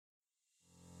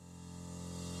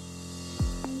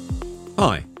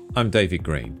Hi, I'm David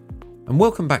Green, and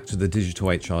welcome back to the Digital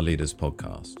HR Leaders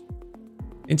podcast.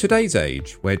 In today's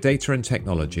age, where data and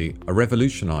technology are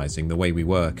revolutionising the way we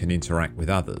work and interact with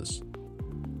others,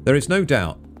 there is no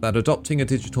doubt that adopting a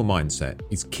digital mindset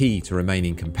is key to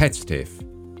remaining competitive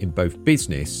in both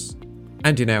business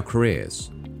and in our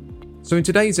careers. So in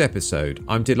today's episode,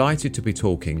 I'm delighted to be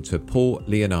talking to Paul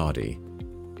Leonardi,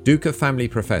 Duca Family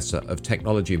Professor of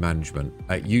Technology Management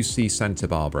at UC Santa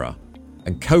Barbara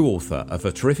and co-author of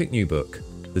a terrific new book,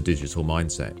 The Digital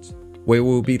Mindset, where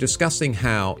we'll be discussing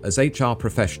how, as HR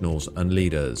professionals and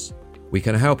leaders, we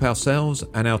can help ourselves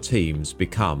and our teams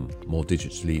become more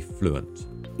digitally fluent.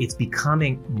 It's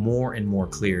becoming more and more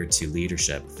clear to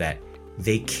leadership that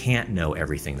they can't know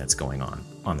everything that's going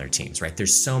on their teams, right?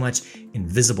 There's so much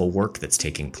invisible work that's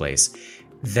taking place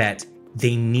that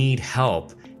they need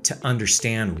help to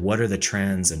understand what are the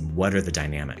trends and what are the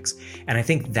dynamics. And I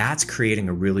think that's creating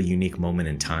a really unique moment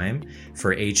in time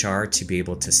for HR to be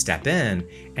able to step in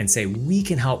and say, we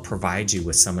can help provide you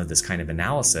with some of this kind of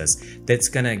analysis that's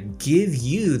going to give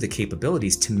you the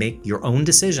capabilities to make your own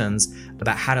decisions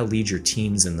about how to lead your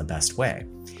teams in the best way.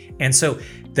 And so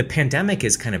the pandemic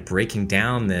is kind of breaking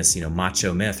down this,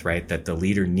 macho myth, right? That the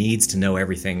leader needs to know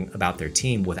everything about their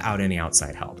team without any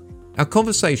outside help. Our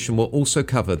conversation will also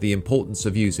cover the importance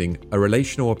of using a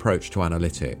relational approach to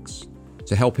analytics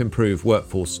to help improve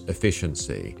workforce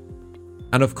efficiency.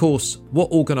 And of course, what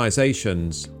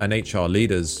organizations and HR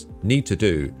leaders need to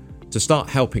do to start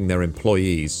helping their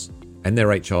employees and their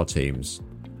HR teams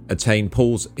attain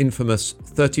Paul's infamous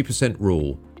 30%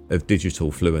 rule of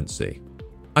digital fluency.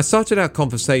 I started our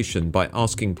conversation by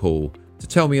asking Paul to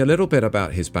tell me a little bit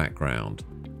about his background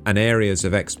and areas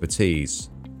of expertise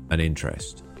and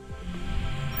interest.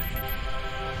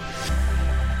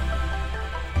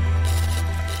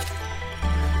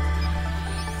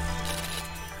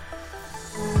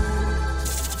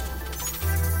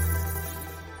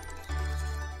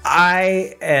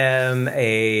 I am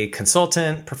a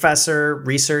consultant, professor,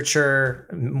 researcher,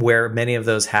 wear many of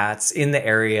those hats in the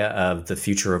area of the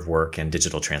future of work and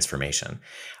digital transformation.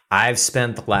 I've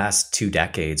spent the last 2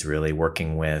 decades really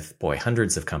working with,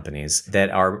 hundreds of companies that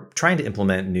are trying to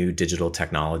implement new digital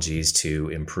technologies to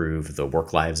improve the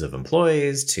work lives of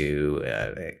employees, to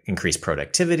increase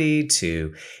productivity,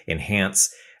 to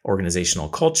enhance organizational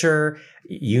culture,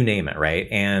 you name it, right?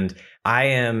 And I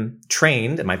am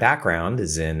trained, and my background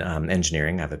is in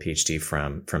engineering. I have a PhD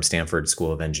from Stanford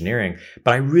School of Engineering,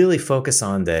 but I really focus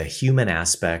on the human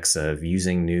aspects of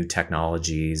using new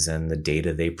technologies and the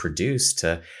data they produce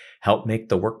to help make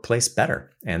the workplace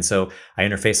better. And so I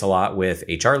interface a lot with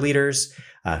HR leaders,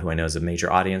 who I know is a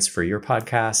major audience for your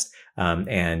podcast,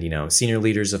 and senior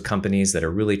leaders of companies that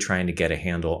are really trying to get a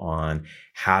handle on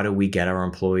how do we get our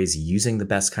employees using the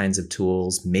best kinds of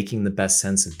tools, making the best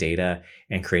sense of data,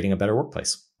 and creating a better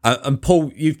workplace. And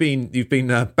Paul, you've been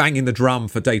banging the drum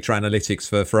for data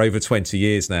analytics for over 20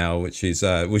 years now, which is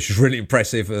really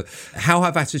impressive. How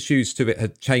have attitudes to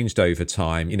it changed over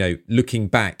time? Looking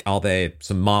back, are there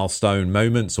some milestone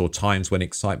moments or times when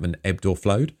excitement ebbed or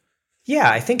flowed?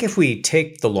 Yeah, I think if we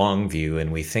take the long view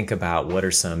and we think about what are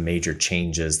some major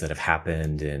changes that have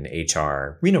happened in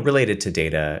HR, related to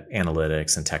data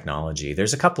analytics and technology,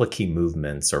 there's a couple of key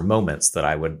movements or moments that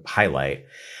I would highlight.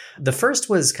 The first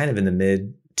was kind of in the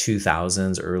mid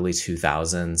 2000s, early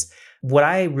 2000s. What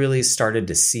I really started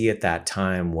to see at that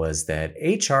time was that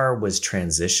HR was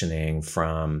transitioning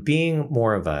from being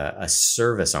more of a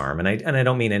service arm, and I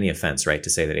don't mean any offense, right, to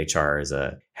say that HR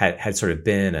had sort of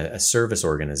been a service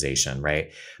organization,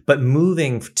 right, but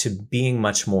moving to being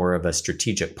much more of a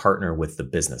strategic partner with the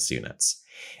business units.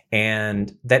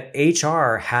 And that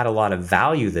HR had a lot of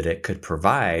value that it could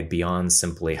provide beyond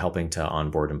simply helping to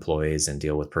onboard employees and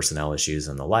deal with personnel issues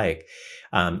and the like.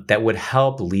 That would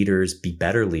help leaders be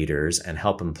better leaders and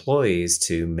help employees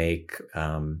to make,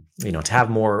 to have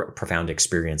more profound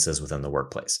experiences within the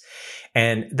workplace.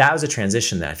 And that was a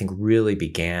transition that I think really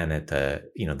began at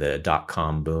the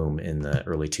dot-com boom in the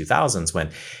early 2000s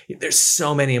when there's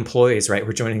so many employees, right,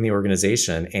 were joining the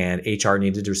organization, and HR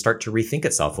needed to start to rethink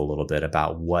itself a little bit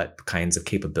about what kinds of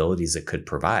capabilities it could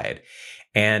provide.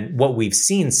 And what we've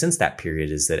seen since that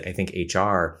period is that I think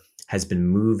HR has been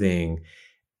moving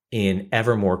in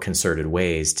ever more concerted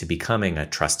ways to becoming a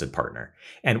trusted partner.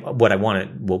 And what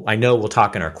I know we'll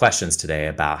talk in our questions today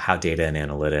about how data and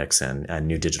analytics and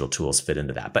new digital tools fit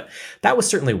into that. But that was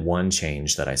certainly one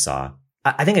change that I saw.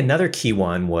 I think another key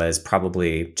one was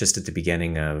probably just at the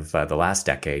beginning of the last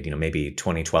decade, maybe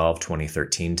 2012,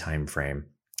 2013 timeframe,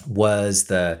 was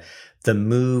the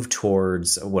move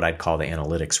towards what I'd call the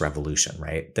analytics revolution,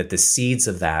 right? That the seeds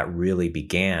of that really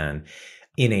began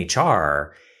in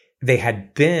HR they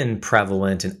had been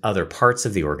prevalent in other parts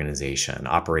of the organization,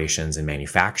 operations and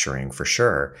manufacturing for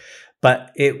sure.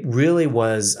 But it really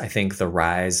was, I think, the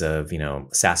rise of,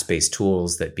 SaaS-based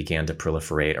tools that began to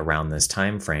proliferate around this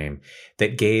time frame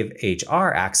that gave HR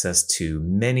access to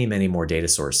many, many more data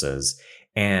sources.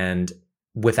 And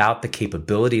without the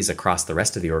capabilities across the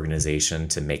rest of the organization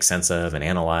to make sense of and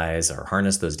analyze or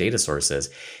harness those data sources,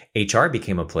 HR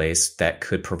became a place that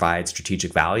could provide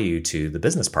strategic value to the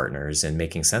business partners in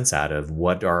making sense out of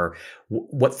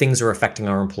what things are affecting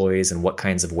our employees and what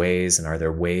kinds of ways, and are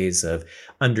there ways of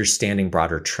understanding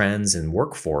broader trends in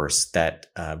workforce that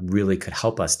really could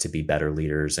help us to be better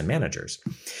leaders and managers.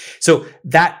 So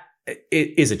that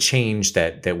it is a change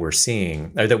that we're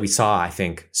seeing, or that we saw, I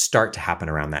think, start to happen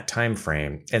around that time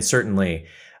frame. And certainly,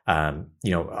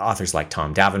 authors like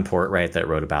Tom Davenport, right, that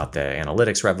wrote about the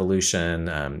analytics revolution.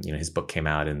 His book came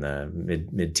out in the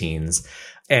mid-teens,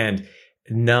 and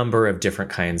a number of different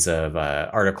kinds of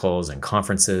articles and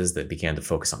conferences that began to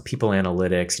focus on people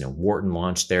analytics. Wharton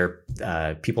launched their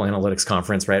people analytics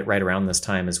conference right around this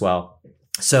time as well.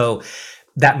 So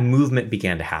that movement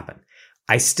began to happen.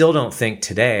 I still don't think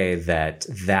today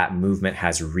that movement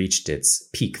has reached its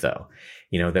peak, though.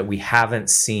 That we haven't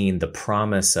seen the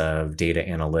promise of data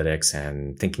analytics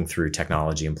and thinking through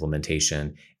technology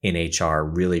implementation in HR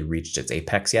really reached its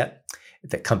apex yet.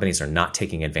 That companies are not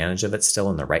taking advantage of it still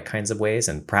in the right kinds of ways.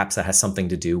 And perhaps that has something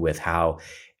to do with how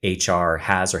HR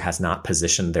has or has not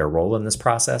positioned their role in this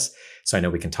process. So I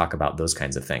know we can talk about those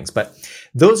kinds of things. But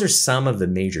those are some of the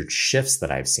major shifts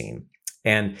that I've seen.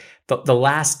 And the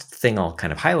last thing I'll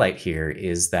kind of highlight here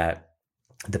is that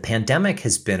the pandemic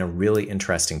has been a really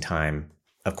interesting time,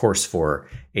 of course, for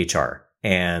HR.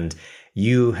 And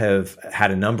you have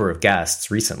had a number of guests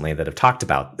recently that have talked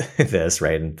about this,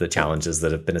 right? And the challenges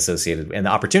that have been associated and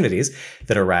the opportunities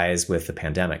that arise with the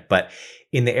pandemic. But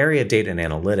in the area of data and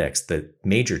analytics, the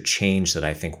major change that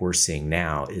I think we're seeing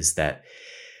now is that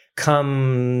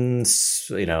come,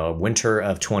 winter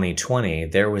of 2020,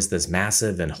 there was this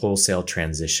massive and wholesale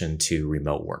transition to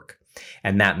remote work.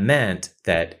 And that meant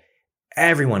that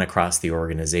everyone across the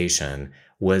organization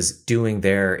was doing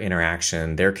their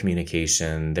interaction, their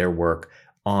communication, their work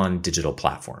on digital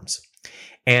platforms.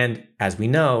 And as we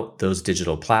know, those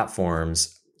digital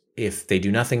platforms, if they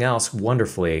do nothing else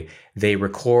wonderfully, they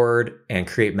record and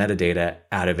create metadata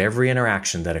out of every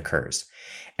interaction that occurs.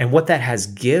 And what that has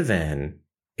given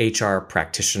HR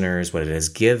practitioners, what it has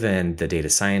given the data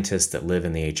scientists that live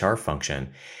in the HR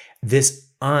function, this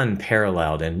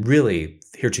unparalleled and really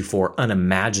heretofore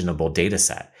unimaginable data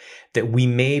set that we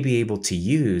may be able to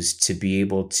use to be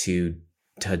able to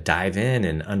dive in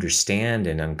and understand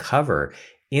and uncover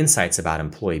insights about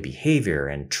employee behavior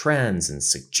and trends and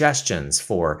suggestions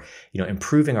for,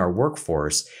 improving our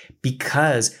workforce,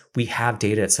 because we have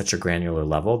data at such a granular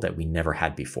level that we never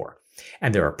had before.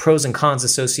 And there are pros and cons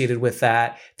associated with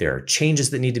that. There are changes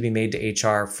that need to be made to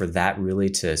HR for that really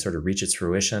to sort of reach its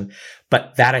fruition.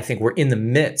 But that, I think, we're in the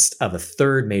midst of a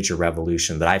third major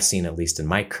revolution that I've seen, at least in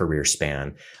my career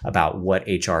span, about what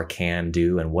HR can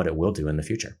do and what it will do in the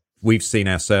future. We've seen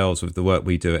ourselves with the work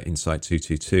we do at Insight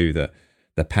 222 that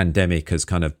the pandemic has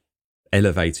kind of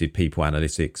elevated people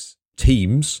analytics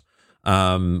teams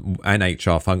and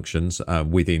HR functions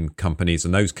within companies,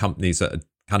 and those companies that are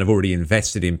kind of already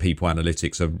invested in people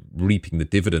analytics are reaping the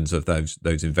dividends of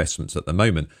those investments at the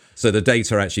moment. So the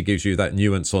data actually gives you that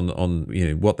nuance on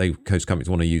what those companies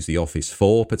want to use the office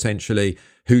for, potentially,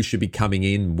 who should be coming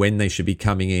in, when they should be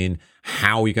coming in,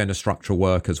 how are you going to structure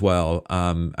work as well.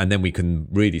 And then we can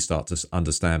really start to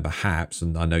understand perhaps,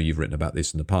 and I know you've written about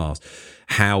this in the past,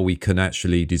 how we can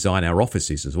actually design our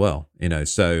offices as well.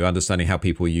 So understanding how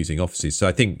people are using offices. So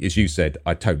I think, as you said,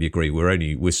 I totally agree.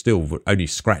 We're still only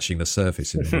scratching the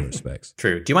surface in many respects.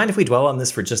 True. Do you mind if we dwell on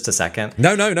this for just a second?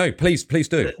 No. Please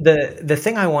do. The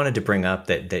thing I wanted to bring up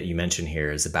that you mentioned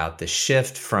here is about the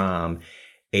shift from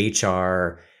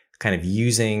HR kind of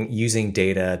using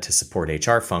data to support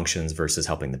HR functions versus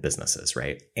helping the businesses,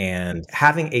 right? And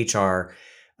having HR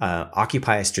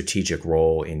occupy a strategic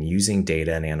role in using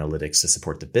data and analytics to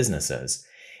support the businesses.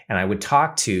 And I would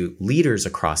talk to leaders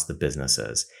across the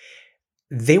businesses.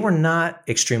 They were not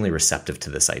extremely receptive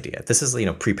to this idea. This is,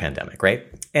 pre-pandemic, right?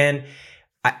 And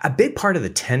a big part of the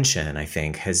tension, I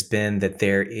think, has been that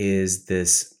there is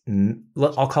this,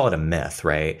 I'll call it a myth,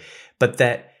 right? But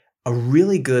that a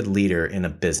really good leader in a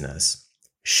business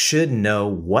should know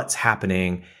what's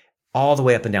happening all the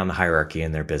way up and down the hierarchy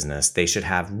in their business. They should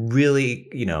have really,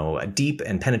 deep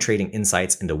and penetrating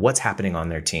insights into what's happening on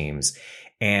their teams.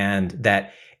 And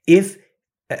that if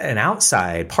an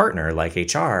outside partner like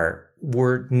HR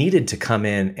were needed to come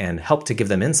in and help to give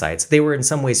them insights, they were in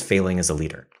some ways failing as a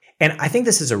leader. And I think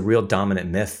this is a real dominant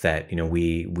myth that, you know,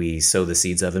 we sow the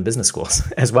seeds of in business schools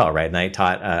as well, right? And I've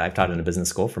taught in a business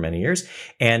school for many years,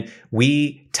 and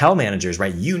we tell managers,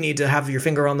 right, you need to have your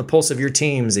finger on the pulse of your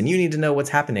teams, and you need to know what's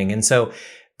happening. And so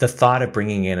the thought of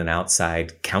bringing in an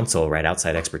outside counsel, right,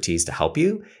 outside expertise to help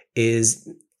you is,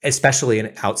 especially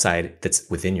an outside that's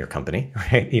within your company,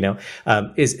 right, you know,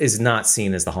 is not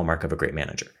seen as the hallmark of a great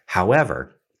manager.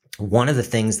 However, one of the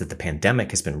things that the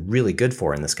pandemic has been really good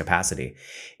for in this capacity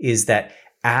is that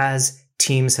as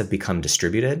teams have become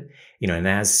distributed, you know, and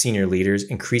as senior leaders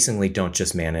increasingly don't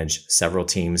just manage several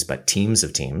teams, but teams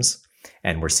of teams,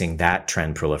 and we're seeing that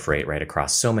trend proliferate right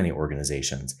across so many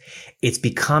organizations, it's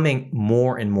becoming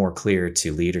more and more clear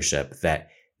to leadership that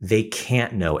they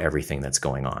can't know everything that's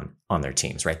going on their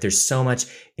teams, right? There's so much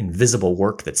invisible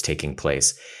work that's taking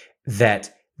place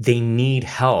that they need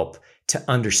help to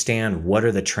understand what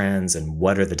are the trends and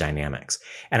what are the dynamics.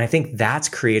 And I think that's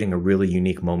creating a really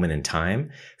unique moment in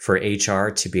time for HR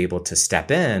to be able to step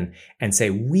in and say,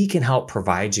 we can help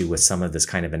provide you with some of this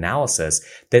kind of analysis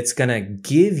that's going to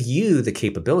give you the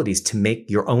capabilities to make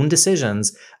your own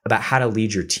decisions about how to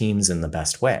lead your teams in the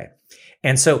best way.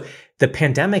 And so the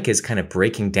pandemic is kind of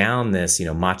breaking down this, you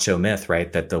know, macho myth,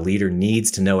 right? That the leader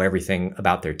needs to know everything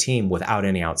about their team without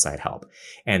any outside help.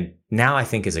 And now I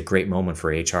think is a great moment for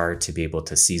HR to be able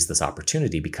to seize this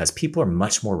opportunity because people are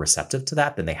much more receptive to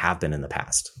that than they have been in the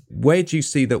past. Where do you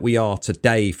see that we are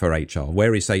today for HR?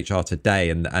 Where is HR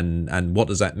today? And what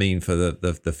does that mean for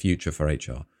the future for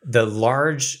HR? The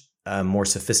large more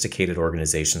sophisticated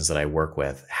organizations that I work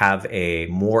with have a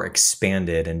more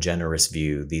expanded and generous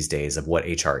view these days of what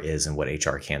HR is and what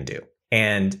HR can do.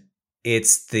 And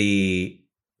it's the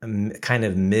kind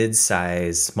of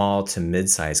small to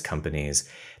mid-size companies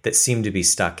that seem to be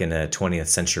stuck in a 20th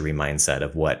century mindset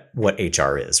of what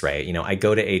HR is, right? You know, I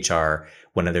go to HR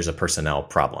when there's a personnel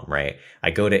problem, right? I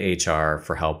go to HR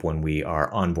for help when we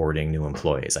are onboarding new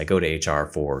employees. I go to HR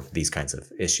for these kinds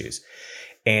of issues.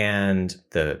 And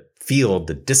the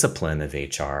discipline of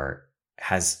HR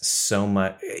has so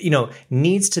much, you know,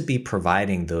 needs to be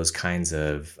providing those kinds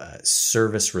of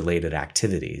service-related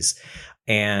activities.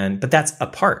 But that's a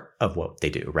part of what they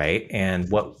do, right?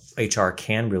 And what HR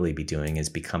can really be doing is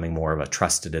becoming more of a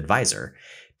trusted advisor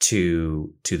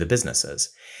to the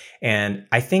businesses. And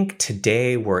I think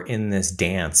today we're in this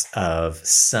dance of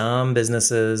some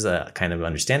businesses kind of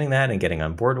understanding that and getting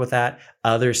on board with that,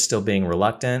 others still being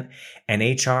reluctant, and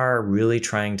HR really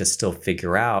trying to still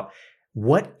figure out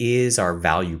what is our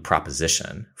value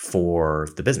proposition for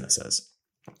the businesses.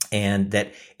 And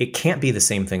that it can't be the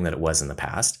same thing that it was in the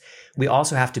past. We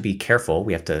also have to be careful.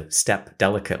 We have to step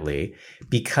delicately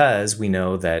because we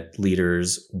know that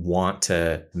leaders want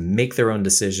to make their own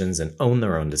decisions and own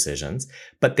their own decisions,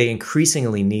 but they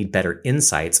increasingly need better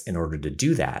insights in order to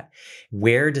do that.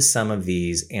 Where do some of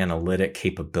these analytic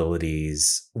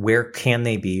capabilities, where can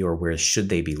they be or where should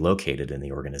they be located in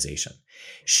the organization?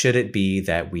 Should it be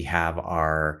that we have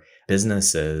our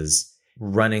businesses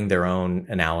running their own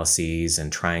analyses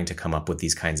and trying to come up with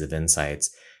these kinds of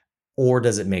insights? Or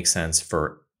does it make sense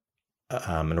for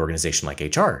an organization like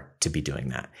HR to be doing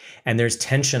that? And there's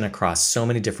tension across so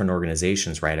many different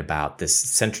organizations, right, about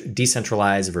this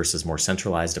decentralized versus more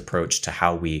centralized approach to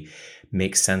how we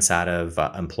make sense out of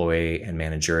employee and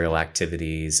managerial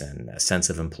activities and a sense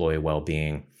of employee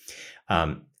well-being.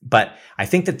 But I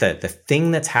think that the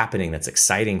thing that's happening that's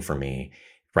exciting for me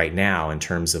right now in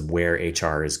terms of where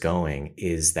HR is going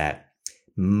is that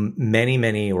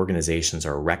many organizations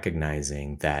are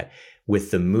recognizing that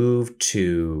with the move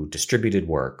to distributed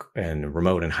work and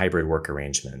remote and hybrid work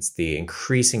arrangements, the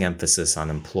increasing emphasis on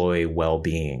employee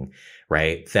well-being,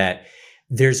 right, that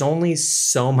there's only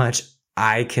so much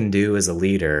I can do as a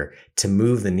leader to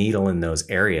move the needle in those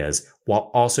areas while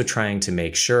also trying to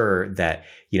make sure that,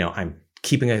 you know, I'm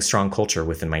keeping a strong culture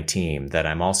within my team, that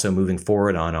I'm also moving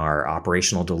forward on our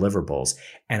operational deliverables.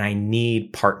 And I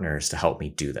need partners to help me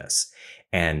do this.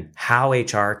 And how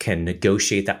HR can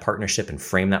negotiate that partnership and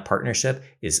frame that partnership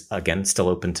is, again, still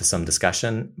open to some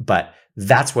discussion. But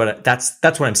that's what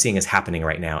I'm seeing is happening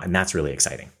right now. And that's really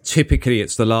exciting. Typically,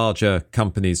 it's the larger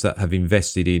companies that have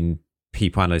invested in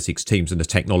people analytics teams and the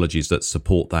technologies that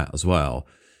support that as well.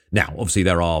 Now, obviously,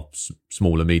 there are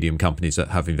small and medium companies that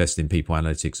have invested in people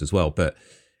analytics as well, but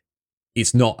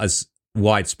it's not as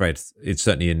widespread. It's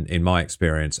certainly in my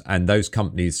experience. And those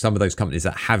companies, some of those companies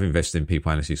that have invested in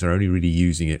people analytics are only really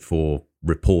using it for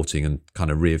reporting and kind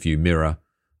of rear view mirror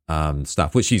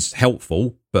stuff, which is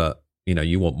helpful, but you know,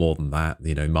 you want more than that.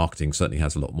 You know, marketing certainly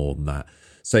has a lot more than that.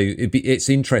 So it's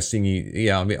interesting.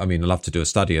 I mean, I'd love to do a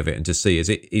study of it and to see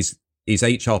is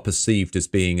HR perceived as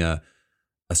being a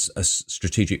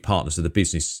strategic partner to the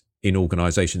business in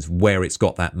organizations where it's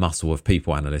got that muscle of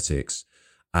people analytics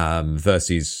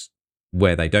versus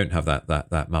where they don't have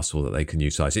that muscle that they can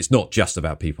utilize. It's not just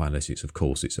about people analytics, of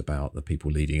course. It's about the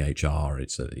people leading HR.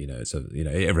 It's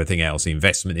everything else, the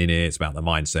investment in it. It's about the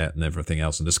mindset and everything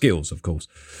else, and the skills, of course.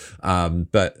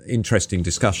 But interesting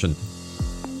discussion.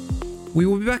 We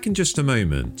will be back in just a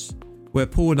moment, where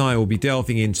Paul and I will be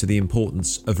delving into the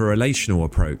importance of a relational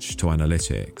approach to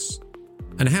analytics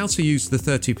and how to use the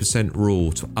 30%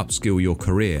 rule to upskill your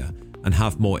career and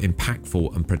have more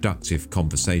impactful and productive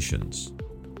conversations.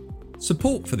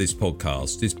 Support for this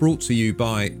podcast is brought to you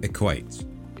by Equate.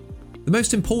 The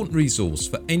most important resource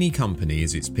for any company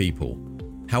is its people.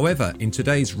 However, in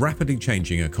today's rapidly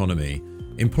changing economy,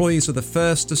 employees are the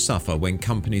first to suffer when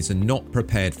companies are not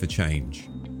prepared for change.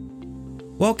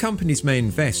 While companies may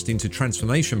invest into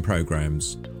transformation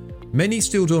programs, many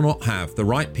still do not have the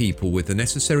right people with the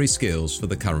necessary skills for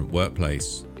the current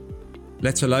workplace,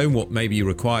 let alone what may be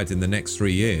required in the next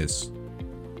 3 years.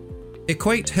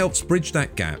 Equate helps bridge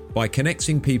that gap by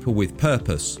connecting people with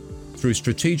purpose through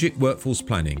strategic workforce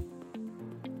planning.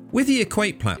 With the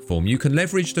Equate platform, you can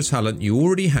leverage the talent you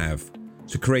already have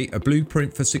to create a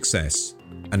blueprint for success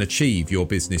and achieve your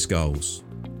business goals.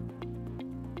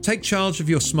 Take charge of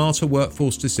your smarter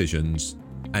workforce decisions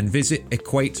and visit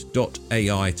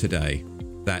equate.ai today.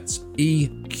 That's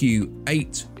EQ8.ai.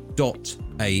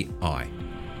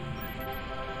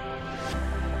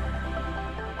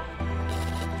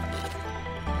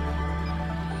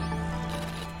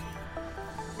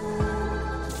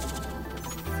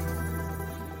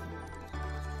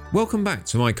 Welcome back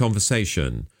to my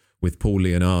conversation with Paul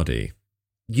Leonardi.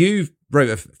 You wrote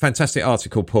a fantastic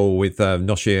article, Paul, with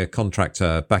Noshir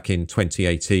Contractor back in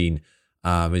 2018.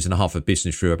 It's in a Harvard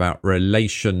Business Review about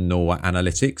relational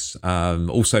analytics,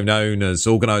 also known as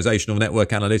organizational network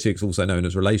analytics, also known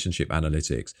as relationship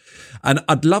analytics. And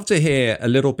I'd love to hear a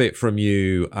little bit from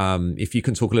you, if you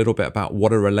can talk a little bit about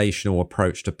what a relational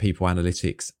approach to people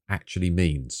analytics actually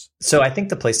means. So I think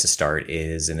the place to start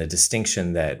is in a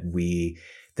distinction that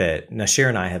Noshir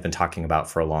and I have been talking about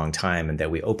for a long time, and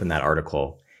that we opened that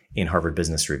article in Harvard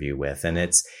Business Review with. And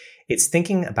it's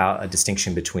thinking about a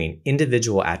distinction between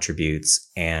individual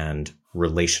attributes and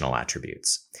relational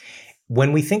attributes.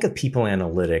 When we think of people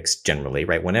analytics generally,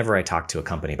 right, whenever I talk to a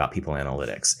company about people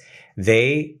analytics,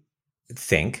 they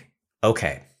think,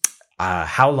 okay,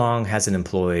 how long has an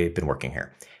employee been working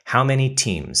here? How many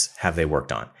teams have they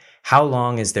worked on? How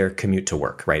long is their commute to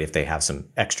work, right, if they have some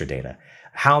extra data?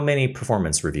 How many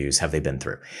performance reviews have they been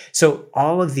through? So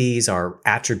all of these are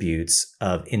attributes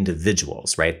of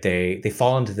individuals, right? They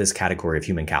fall into this category of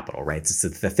human capital, right? It's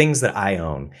the things that I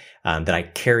own, that I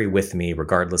carry with me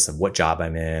regardless of what job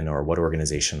I'm in or what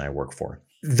organization I work for.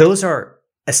 Those are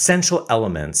essential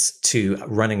elements to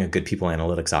running a good people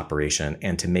analytics operation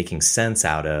and to making sense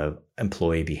out of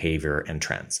employee behavior and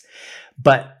trends.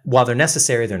 But while they're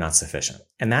necessary, they're not sufficient.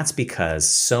 And that's because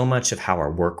so much of how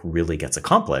our work really gets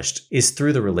accomplished is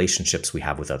through the relationships we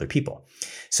have with other people.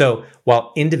 So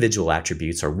while individual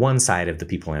attributes are one side of the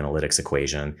people analytics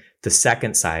equation, the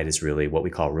second side is really what we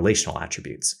call relational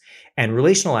attributes. And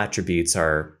relational attributes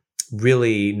are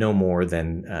really no more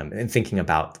than in thinking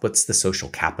about what's the social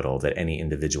capital that any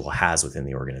individual has within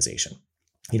the organization.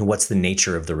 What's the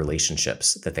nature of the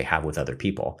relationships that they have with other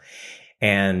people?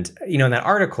 And, in that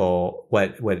article,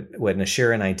 what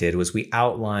Noshir and I did was we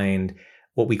outlined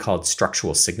what we called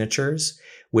structural signatures,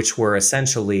 which were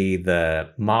essentially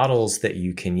the models that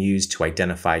you can use to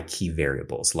identify key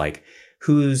variables, like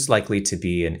who's likely to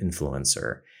be an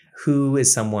influencer, who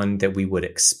is someone that we would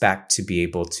expect to be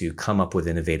able to come up with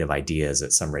innovative ideas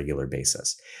at some regular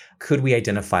basis. Could we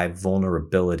identify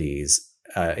vulnerabilities?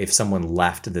 If someone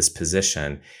left this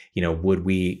position, would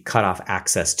we cut off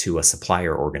access to a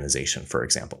supplier organization, for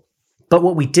example? But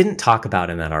what we didn't talk about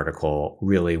in that article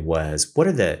really was what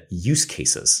are the use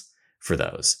cases for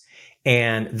those?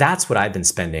 And that's what I've been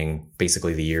spending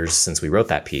basically the years since we wrote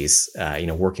that piece,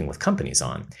 working with companies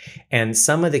on. And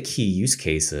some of the key use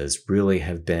cases really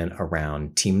have been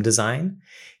around team design.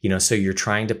 So you're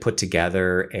trying to put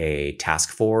together a task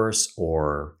force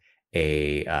or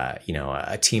a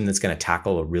team that's going to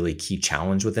tackle a really key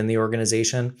challenge within the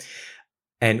organization.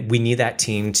 And we need that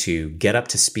team to get up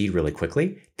to speed really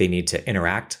quickly. They need to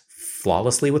interact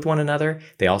flawlessly with one another.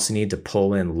 They also need to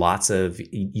pull in lots of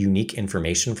unique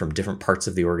information from different parts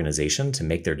of the organization to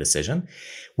make their decision.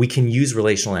 We can use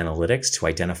relational analytics to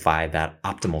identify that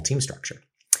optimal team structure.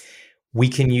 We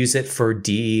can use it for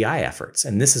DEI efforts.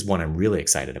 And this is one I'm really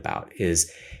excited about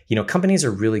is, companies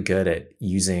are really good at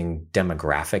using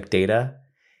demographic data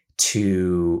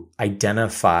to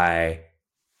identify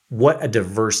what a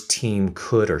diverse team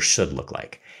could or should look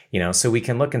like. So we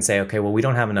can look and say, okay, well, we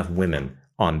don't have enough women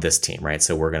on this team, right?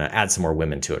 So we're going to add some more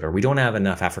women to it, or we don't have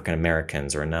enough African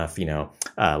Americans or enough,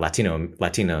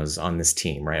 Latinos on this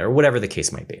team, right? Or whatever the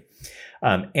case might be.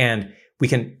 And we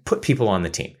can put people on the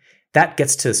team. That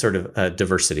gets to sort of a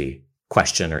diversity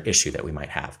question or issue that we might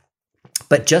have.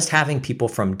 But just having people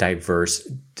from diverse,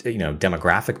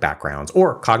 demographic backgrounds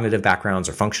or cognitive backgrounds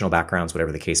or functional backgrounds,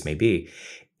 whatever the case may be,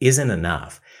 isn't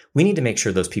enough. We need to make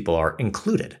sure those people are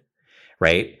included,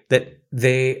 right? That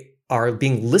they are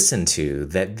being listened to,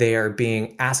 that they are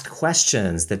being asked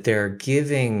questions, that they're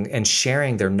giving and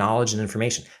sharing their knowledge and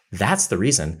information. That's the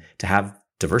reason to have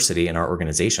diversity in our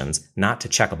organizations, not to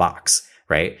check a box,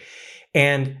 right?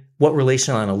 And what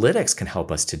relational analytics can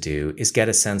help us to do is get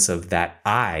a sense of that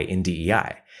I in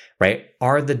DEI, right?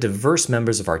 Are the diverse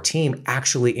members of our team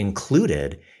actually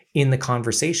included in the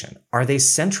conversation? Are they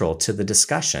central to the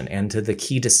discussion and to the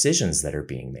key decisions that are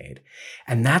being made?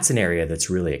 And that's an area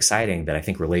that's really exciting that I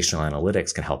think relational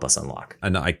analytics can help us unlock.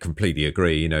 And I completely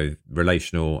agree.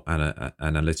 Relational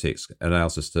analytics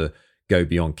allows us to go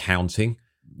beyond counting,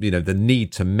 the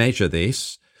need to measure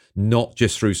this, not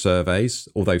just through surveys,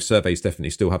 although surveys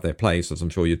definitely still have their place, as I'm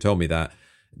sure you tell me that,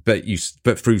 but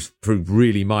through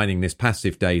really mining this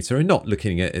passive data and not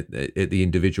looking at the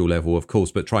individual level, of course,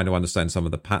 but trying to understand some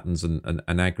of the patterns and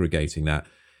aggregating that.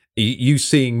 Are you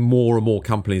seeing more and more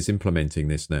companies implementing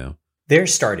this now? They're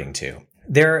starting to.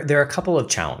 There are a couple of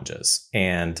challenges,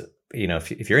 and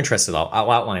if you're interested, I'll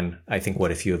outline, I think,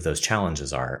 what a few of those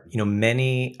challenges are.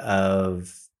 Many of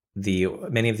the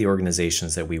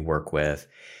organizations that we work with,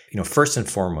 first and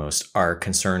foremost, are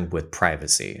concerned with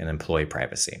privacy and employee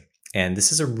privacy. And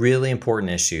this is a really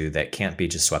important issue that can't be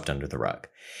just swept under the rug.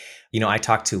 I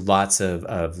talk to lots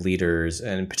of leaders,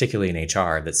 and particularly in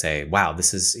HR, that say, wow,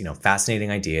 this is,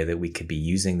 fascinating idea that we could be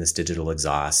using this digital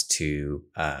exhaust to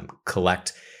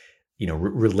collect,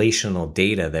 relational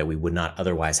data that we would not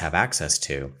otherwise have access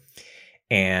to.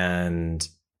 And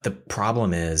the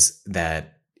problem is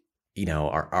that,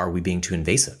 are we being too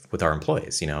invasive with our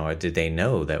employees? Did they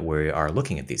know that we are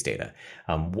looking at these data?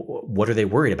 What are they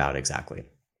worried about exactly?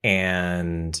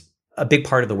 And a big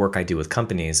part of the work I do with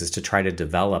companies is to try to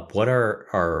develop what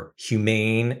are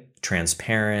humane,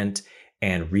 transparent,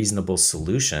 and reasonable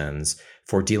solutions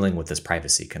for dealing with this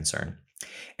privacy concern.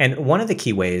 And one of the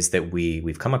key ways that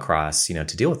we've come across, to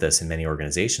deal with this in many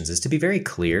organizations is to be very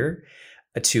clear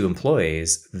to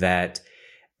employees that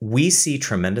we see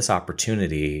tremendous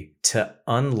opportunity to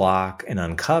unlock and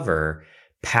uncover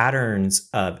patterns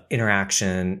of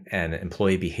interaction and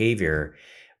employee behavior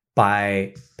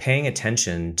by paying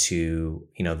attention to,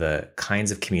 the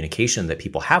kinds of communication that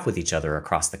people have with each other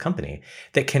across the company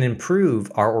that can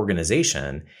improve our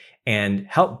organization and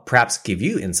help perhaps give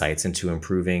you insights into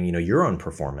improving, your own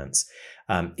performance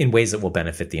in ways that will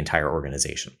benefit the entire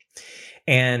organization.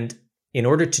 And in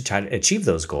order to try to achieve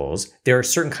those goals, there are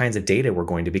certain kinds of data we're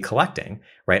going to be collecting,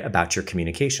 right, about your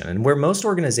communication. And where most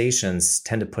organizations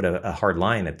tend to put a hard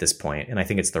line at this point, and I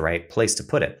think it's the right place to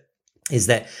put it, is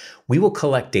that we will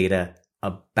collect data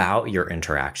about your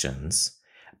interactions,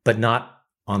 but not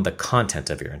on the content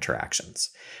of your interactions,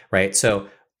 right? So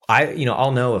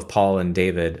I'll know if Paul and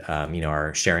David,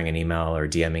 are sharing an email or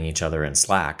DMing each other in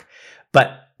Slack,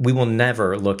 but we will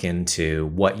never look into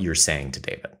what you're saying to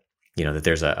David. That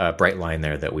there's a bright line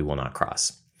there that we will not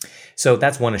cross. So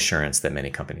that's one assurance that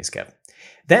many companies give.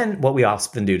 Then what we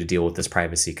often do to deal with this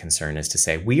privacy concern is to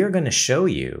say, we are going to show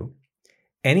you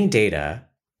any data,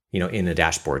 in a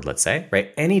dashboard, let's say,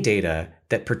 right? Any data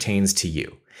that pertains to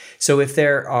you. So if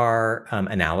there are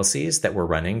analyses that we're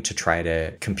running to try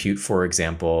to compute, for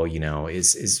example,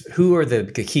 is who are the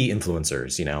key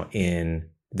influencers, in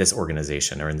this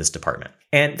organization or in this department?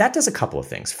 And that does a couple of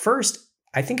things. First,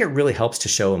 I think it really helps to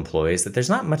show employees that there's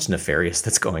not much nefarious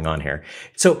that's going on here.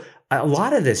 So a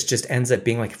lot of this just ends up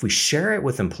being like, if we share it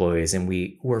with employees and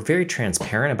we're very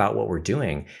transparent about what we're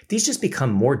doing, these just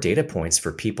become more data points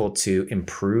for people to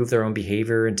improve their own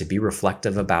behavior and to be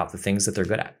reflective about the things that they're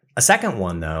good at. A second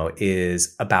one, though,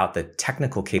 is about the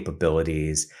technical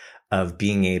capabilities of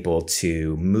being able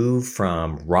to move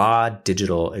from raw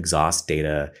digital exhaust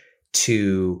data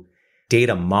to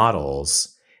data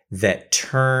models that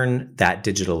turn that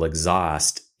digital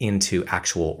exhaust into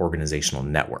actual organizational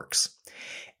networks.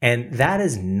 And that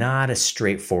is not a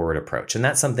straightforward approach. And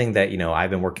that's something that, I've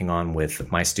been working on with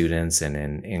my students and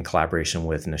in collaboration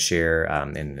with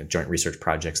Nashir in joint research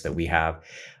projects that we have,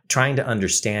 trying to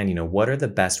understand, what are the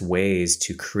best ways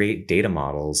to create data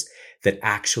models that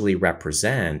actually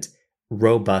represent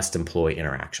robust employee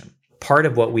interaction. part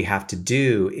of what we have to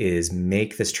do is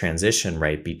make this transition,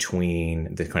 right,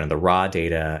 between the kind of the raw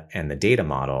data and the data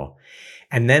model.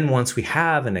 And then once we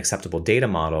have an acceptable data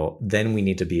model, then we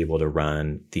need to be able to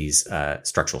run these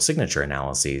structural signature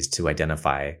analyses to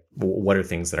identify what are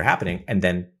things that are happening and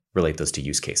then relate those to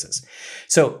use cases.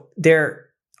 So there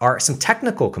are some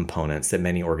technical components that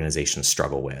many organizations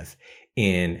struggle with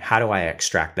in how do I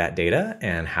extract that data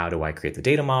and how do I create the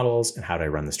data models and how do I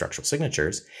run the structural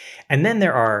signatures? And then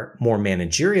there are more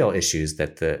managerial issues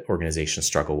that the organizations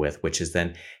struggle with, which is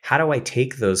then how do I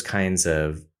take those kinds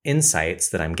of insights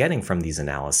that I'm getting from these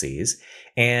analyses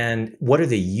and what are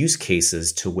the use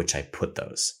cases to which I put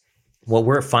those? What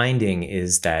we're finding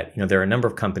is that, there are a number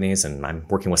of companies, and I'm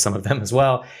working with some of them as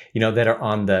well, that are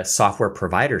on the software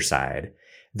provider side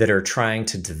that are trying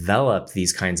to develop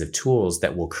these kinds of tools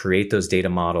that will create those data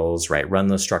models, right? Run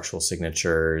those structural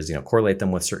signatures, correlate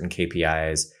them with certain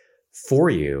KPIs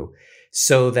for you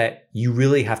so that you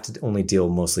really have to only deal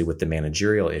mostly with the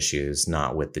managerial issues,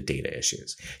 not with the data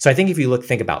issues. So I think if you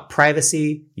think about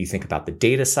privacy, you think about the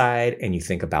data side, and you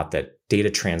think about the data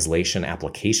translation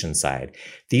application side,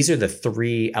 these are the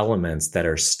three elements that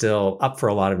are still up for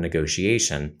a lot of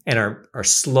negotiation and are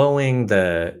slowing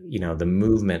the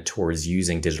movement towards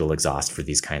using digital exhaust for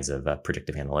these kinds of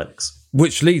predictive analytics.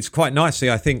 Which leads quite nicely,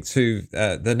 I think, to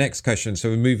the next question.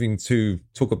 So we're moving to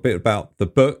talk a bit about the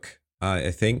book,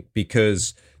 I think,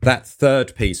 because that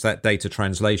third piece, that data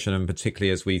translation, and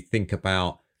particularly as we think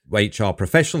about HR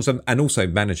professionals and also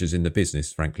managers in the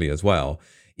business, frankly, as well,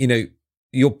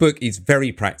 your book is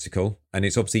very practical and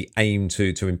it's obviously aimed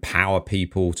to empower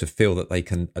people to feel that they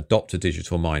can adopt a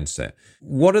digital mindset.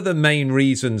 What are the main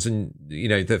reasons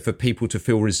for people to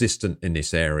feel resistant in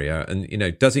this area? And,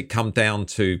 does it come down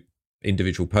to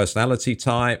individual personality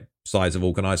type, size of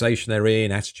organization they're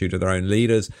in, attitude of their own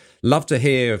leaders? Love to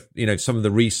hear, some of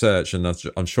the research, and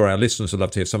I'm sure our listeners would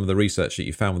love to hear some of the research that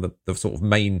you found with the sort of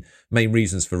main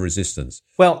reasons for resistance.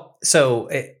 Well, so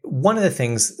one of the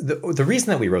things, the reason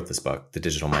that we wrote this book, The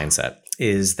Digital Mindset,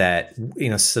 is that,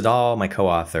 Sadal, my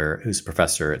co-author, who's a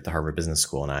professor at the Harvard Business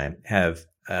School, and I have,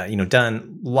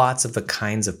 done lots of the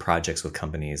kinds of projects with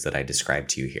companies that I described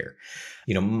to you here.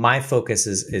 My focus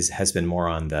has been more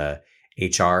on the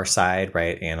HR side,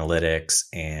 right? Analytics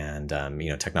and,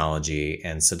 technology.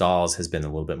 And Sadal's has been a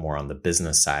little bit more on the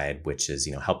business side, which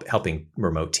is, helping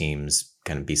remote teams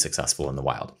kind of be successful in the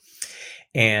wild.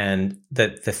 And the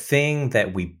thing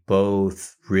that we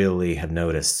both really have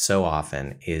noticed so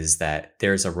often is that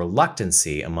there's a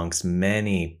reluctancy amongst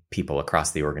many people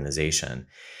across the organization,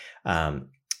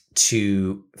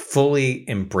 to fully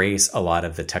embrace a lot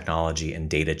of the technology and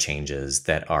data changes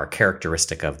that are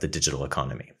characteristic of the digital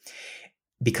economy.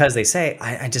 Because they say,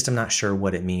 I just am not sure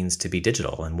what it means to be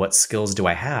digital and what skills do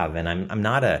I have? And I'm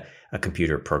not a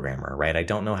computer programmer, right? I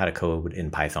don't know how to code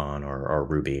in Python or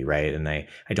Ruby, right? And I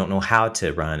don't know how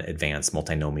to run advanced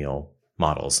multinomial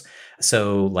models.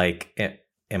 So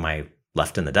am I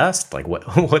left in the dust?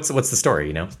 What's the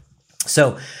story,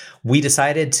 So we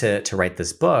decided to write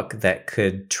this book that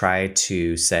could try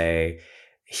to say,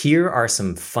 here are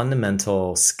some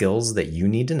fundamental skills that you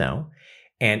need to know.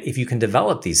 And if you can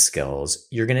develop these skills,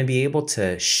 you're going to be able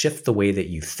to shift the way that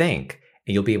you think,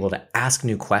 and you'll be able to ask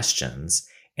new questions,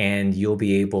 and you'll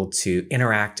be able to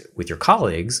interact with your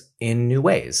colleagues in new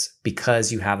ways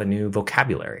because you have a new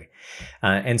vocabulary.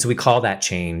 And so we call that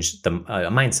change a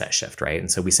mindset shift, right? And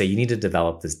so we say you need to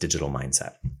develop this digital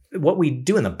mindset. What we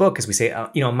do in the book is we say, a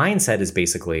mindset is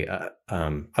basically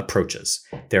approaches.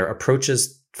 They're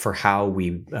approaches for how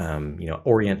we,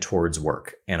 orient towards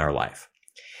work and our life.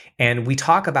 And we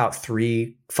talk about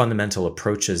three fundamental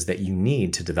approaches that you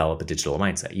need to develop a digital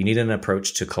mindset. You need an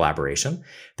approach to collaboration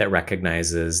that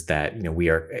recognizes that, we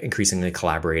are increasingly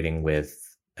collaborating with,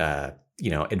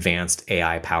 advanced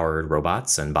AI-powered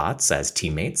robots and bots as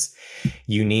teammates.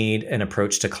 You need an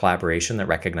approach to collaboration that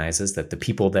recognizes that the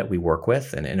people that we work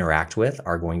with and interact with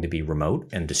are going to be remote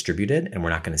and distributed, and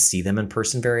we're not going to see them in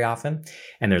person very often.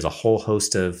 And there's a whole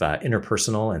host of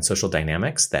interpersonal and social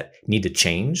dynamics that need to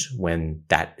change when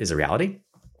that is a reality.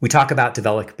 We talk about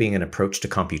developing an approach to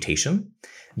computation,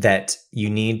 that you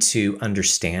need to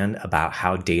understand about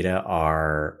how data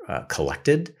are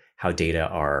collected, how data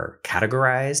are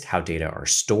categorized, how data are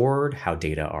stored, how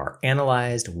data are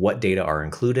analyzed, what data are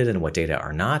included and what data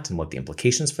are not, and what the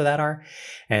implications for that are.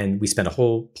 And we spend a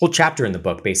whole chapter in the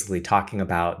book basically talking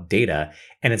about data.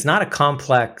 And it's not a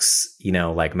complex,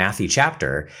 mathy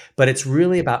chapter, but it's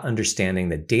really about understanding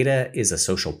that data is a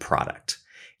social product.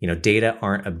 Data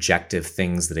aren't objective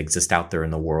things that exist out there in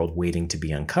the world waiting to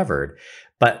be uncovered,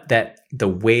 but that the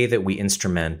way that we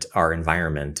instrument our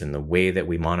environment and the way that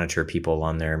we monitor people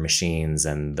on their machines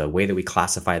and the way that we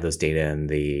classify those data and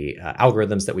the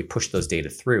algorithms that we push those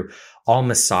data through all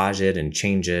massage it and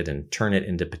change it and turn it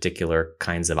into particular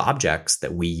kinds of objects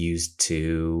that we use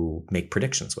to make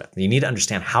predictions with. You need to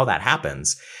understand how that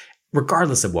happens,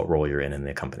 regardless of what role you're in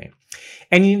the company.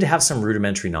 And you need to have some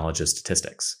rudimentary knowledge of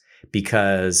statistics.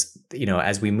 Because,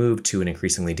 as we move to an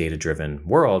increasingly data-driven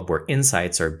world where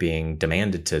insights are being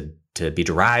demanded to be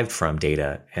derived from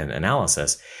data and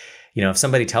analysis, if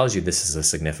somebody tells you this is a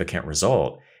significant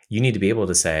result, you need to be able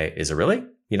to say, is it really?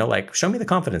 Show me the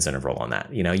confidence interval on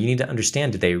that. You need to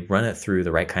understand, did they run it through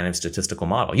the right kind of statistical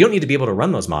model? You don't need to be able to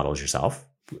run those models yourself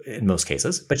in most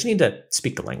cases, but you need to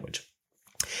speak the language.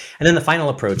 And then the final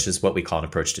approach is what we call an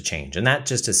approach to change. And that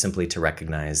just is simply to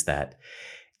recognize that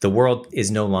the world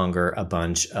is no longer a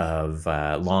bunch of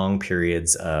long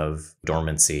periods of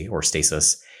dormancy or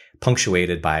stasis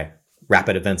punctuated by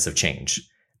rapid events of change.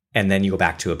 And then you go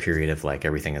back to a period of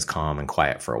everything is calm and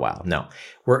quiet for a while. No,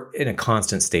 we're in a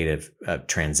constant state of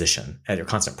transition, a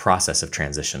constant process of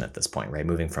transition at this point, right?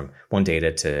 Moving from one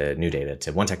data to new data,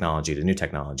 to one technology to new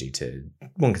technology, to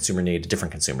one consumer need to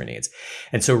different consumer needs.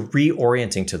 And so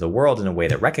reorienting to the world in a way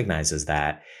that recognizes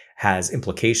that has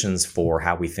implications for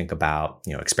how we think about,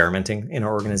 experimenting in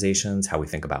our organizations, how we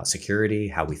think about security,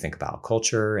 how we think about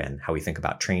culture, and how we think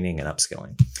about training and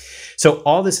upskilling. So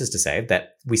all this is to say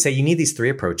that we say you need these three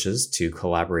approaches to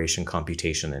collaboration,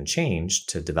 computation, and change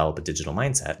to develop a digital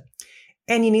mindset.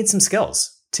 And you need some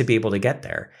skills to be able to get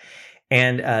there.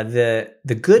 And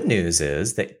the good news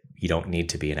is that you don't need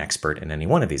to be an expert in any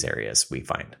one of these areas, we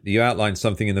find. You outlined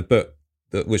something in the book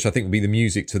which I think will be the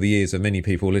music to the ears of many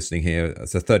people listening here.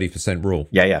 It's a 30% rule.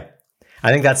 Yeah. I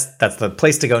think that's the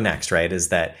place to go next, right? Is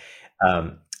that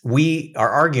our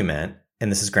argument,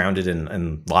 and this is grounded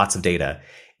in lots of data,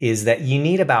 is that you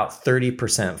need about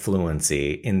 30%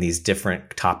 fluency in these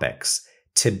different topics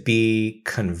to be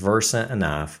conversant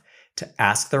enough to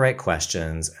ask the right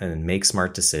questions and make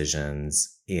smart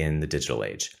decisions in the digital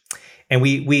age. And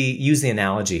we use the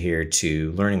analogy here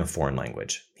to learning a foreign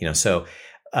language.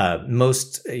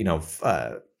 Most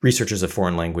researchers of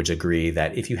foreign language agree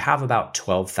that if you have about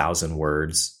 12,000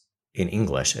 words in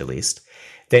English, at least,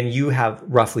 then you have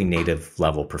roughly native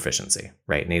level proficiency,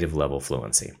 right? Native level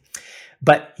fluency.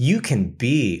 But you can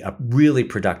be a really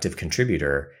productive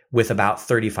contributor with about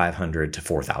 3,500 to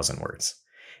 4,000 words.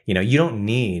 You don't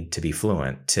need to be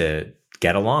fluent to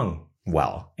get along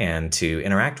well and to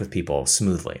interact with people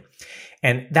smoothly.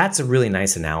 And that's a really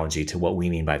nice analogy to what we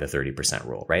mean by the 30%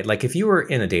 rule, right? If you were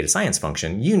in a data science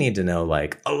function, you need to know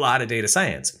a lot of data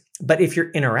science. But if you're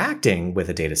interacting with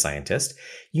a data scientist,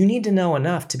 you need to know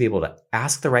enough to be able to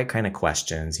ask the right kind of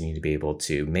questions. You need to be able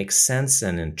to make sense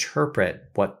and interpret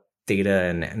what data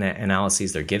and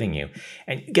analyses they're giving you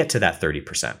and get to that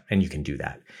 30%. And you can do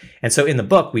that. And so in the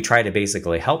book, we try to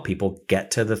basically help people get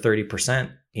to the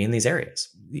 30% in these areas.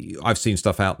 I've seen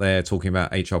stuff out there talking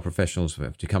about HR professionals who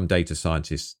have to become data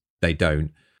scientists. They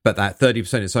don't. But that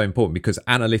 30% is so important because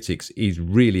analytics is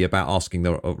really about asking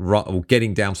or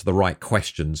getting down to the right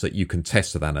questions that you can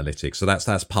test with analytics. So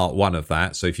that's part one of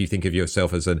that. So if you think of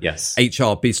yourself as an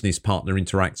HR business partner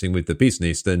interacting with the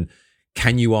business, then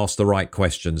can you ask the right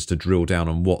questions to drill down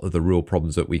on what are the real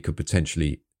problems that we could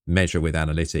potentially measure with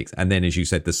analytics? And then, as you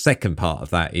said, the second part of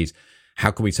that is, how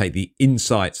can we take the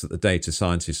insights that the data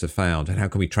scientists have found and how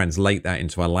can we translate that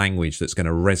into a language that's going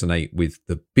to resonate with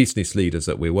the business leaders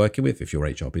that we're working with, if you're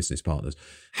HR business partners?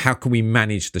 How can we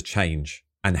manage the change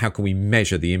and how can we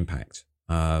measure the impact?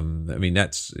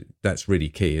 That's really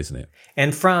key, isn't it?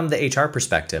 And from the HR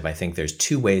perspective, I think there's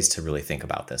two ways to really think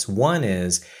about this. One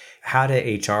is, how do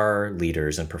HR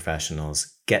leaders and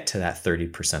professionals get to that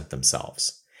 30%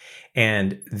 themselves?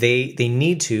 And they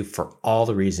need to, for all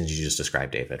the reasons you just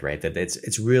described, David, right? That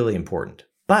it's really important.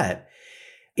 But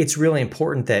it's really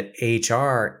important that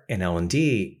HR and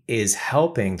L&D is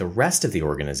helping the rest of the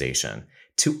organization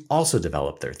to also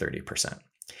develop their 30%.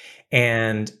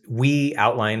 And we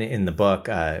outline in the book,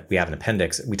 we have an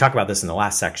appendix. We talk about this in the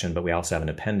last section, but we also have an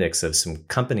appendix of some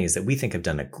companies that we think have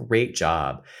done a great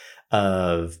job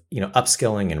of,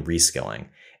 upskilling and reskilling.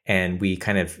 And we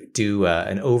kind of do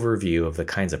an overview of the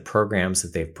kinds of programs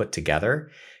that they've put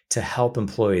together to help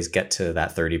employees get to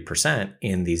that 30%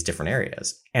 in these different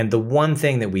areas. And the one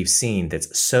thing that we've seen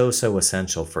that's so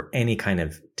essential for any kind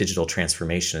of digital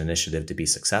transformation initiative to be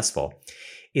successful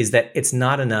is that it's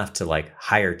not enough to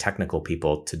hire technical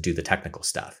people to do the technical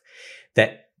stuff.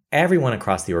 That everyone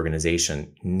across the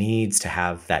organization needs to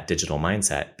have that digital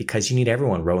mindset because you need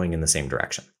everyone rowing in the same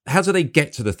direction. How do they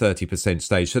get to the 30%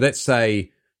 stage? So let's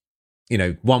say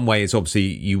one way is obviously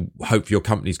you hope your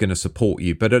company's going to support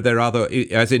you, but are there other,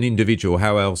 as an individual,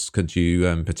 how else could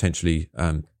you potentially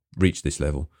reach this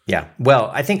level? Yeah.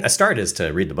 Well, I think a start is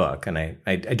to read the book. And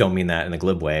I don't mean that in a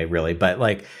glib way, really, but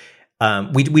like,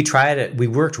 we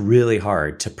worked really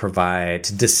hard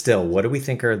to distill what do we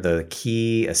think are the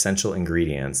key essential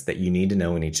ingredients that you need to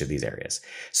know in each of these areas.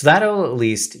 So that'll at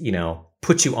least,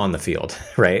 put you on the field,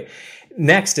 right?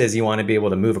 Next is you want to be able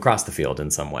to move across the field in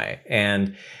some way.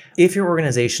 And if your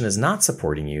organization is not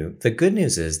supporting you, the good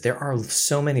news is there are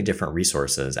so many different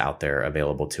resources out there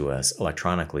available to us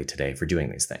electronically today for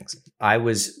doing these things. I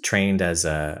was trained as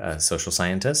a social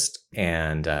scientist,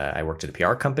 and I worked at a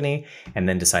PR company, and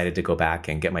then decided to go back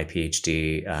and get my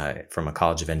PhD from a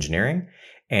college of engineering.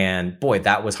 And boy,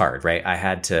 that was hard, right? I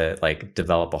had to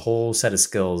develop a whole set of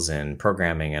skills in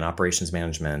programming and operations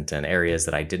management and areas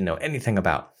that I didn't know anything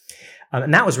about.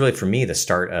 And that was really, for me, the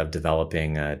start of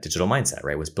developing a digital mindset,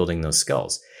 right? Was building those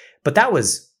skills. But that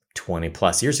was 20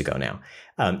 plus years ago now.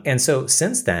 And so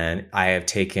since then, I have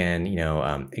taken,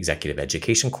 executive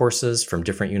education courses from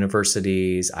different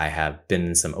universities. I have been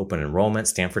in some open enrollment.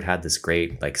 Stanford had this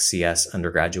great CS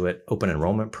undergraduate open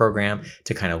enrollment program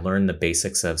to kind of learn the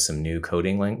basics of some new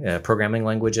coding programming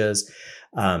languages.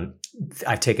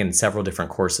 I've taken several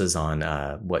different courses on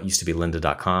what used to be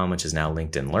lynda.com, which is now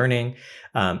LinkedIn Learning,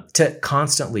 to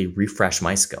constantly refresh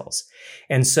my skills.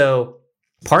 And so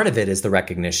part of it is the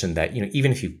recognition that,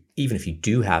 even if you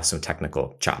do have some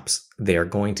technical chops, they are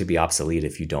going to be obsolete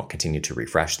if you don't continue to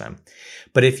refresh them.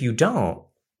 But if you don't,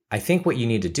 I think what you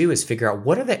need to do is figure out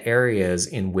what are the areas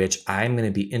in which I'm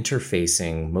going to be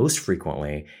interfacing most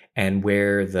frequently and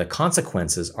where the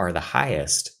consequences are the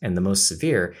highest and the most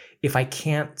severe if I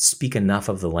can't speak enough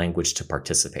of the language to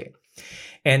participate.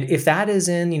 And if that is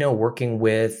in, working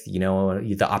with,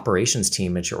 the operations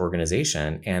team at your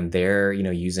organization, and they're,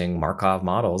 using Markov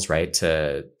models, right,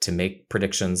 to make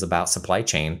predictions about supply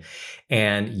chain,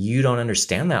 and you don't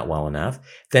understand that well enough,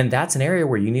 then that's an area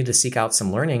where you need to seek out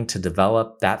some learning to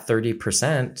develop that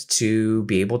 30% to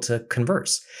be able to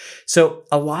converse. So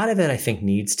a lot of it, I think,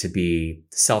 needs to be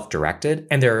self-directed.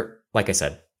 And there, like I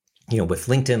said, with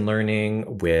LinkedIn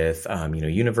Learning, with,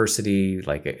 university,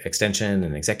 like extension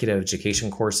and executive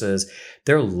education courses,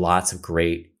 there are lots of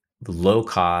great low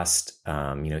cost,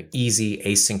 easy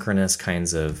asynchronous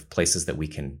kinds of places that we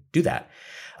can do that.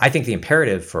 I think the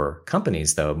imperative for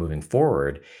companies, though, moving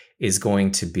forward is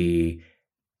going to be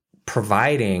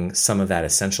providing some of that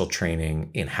essential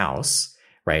training in-house,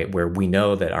 right? Where we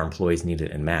know that our employees need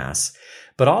it en masse,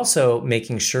 but also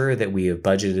making sure that we have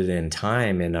budgeted in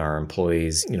time in our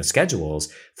employees'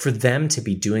 schedules for them to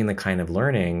be doing the kind of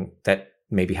learning that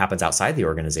maybe happens outside the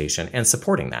organization and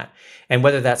supporting that. And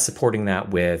whether that's supporting that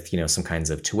with, some kinds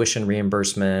of tuition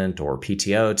reimbursement or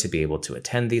PTO to be able to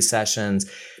attend these sessions.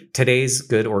 Today's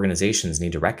good organizations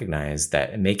need to recognize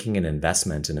that making an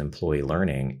investment in employee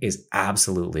learning is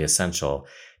absolutely essential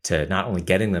to not only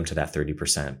getting them to that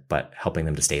 30%, but helping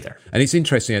them to stay there. And it's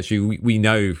interesting, actually, we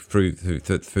know through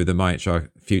the My HR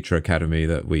Future Academy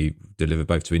that we deliver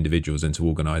both to individuals and to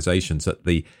organizations that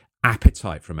the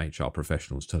appetite from HR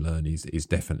professionals to learn is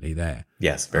definitely there.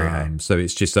 Yes, very high. So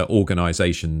it's just that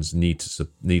organizations need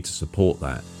to support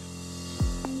that.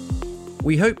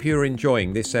 We hope you're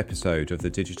enjoying this episode of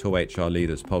the Digital HR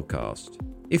Leaders podcast.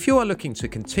 If you are looking to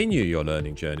continue your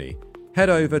learning journey, head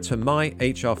over to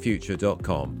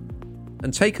myhrfuture.com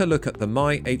and take a look at the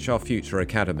My HR Future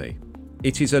Academy.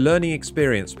 It is a learning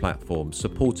experience platform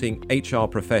supporting HR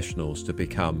professionals to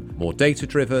become more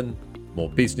data-driven, more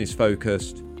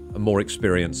business-focused, and more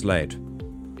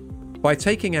experience-led. By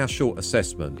taking our short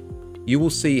assessment, you will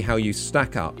see how you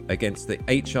stack up against the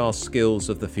HR skills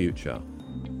of the future.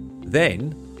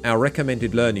 Then, our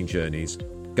recommended learning journeys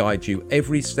guide you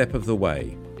every step of the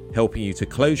way, helping you to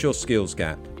close your skills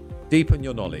gap, deepen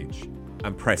your knowledge,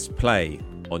 and press play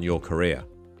on your career.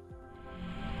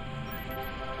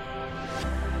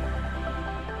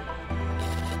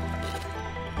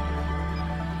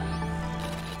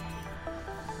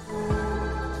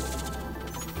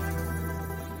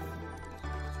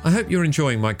 I hope you're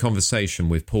enjoying my conversation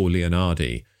with Paul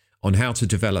Leonardi on how to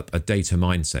develop a data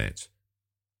mindset.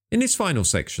 In this final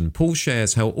section, Paul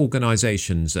shares how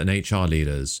organizations and HR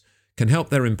leaders can help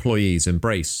their employees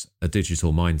embrace a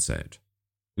digital mindset.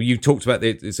 You talked about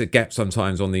there's a gap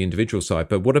sometimes on the individual side,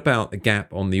 but what about a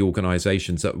gap on the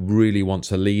organizations that really want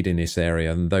to lead in this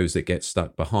area and those that get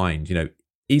stuck behind?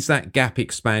 Is that gap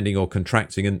expanding or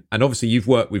contracting? And obviously you've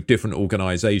worked with different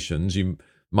organizations. You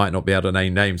might not be able to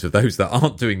name names of those that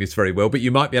aren't doing this very well, but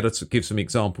you might be able to give some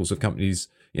examples of companies,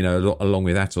 along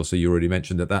with Atos, so you already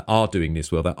mentioned that are doing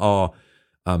this well, that are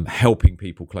helping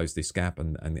people close this gap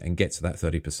and get to that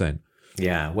 30%?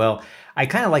 Yeah, well, I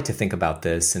kind of like to think about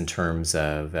this in terms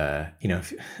of,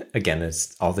 again,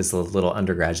 it's all these little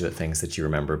undergraduate things that you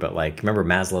remember, but like, remember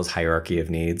Maslow's hierarchy of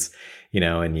needs,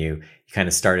 and you kind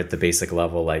of start at the basic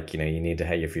level, like, you need to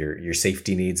have your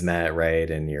safety needs met,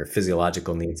 right? And your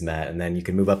physiological needs met. And then you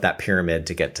can move up that pyramid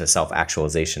to get to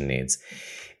self-actualization needs.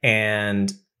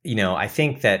 And, I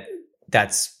think that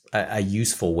that's a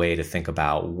useful way to think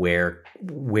about where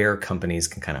companies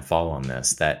can kind of fall on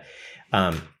this, that,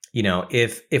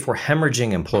 if we're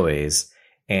hemorrhaging employees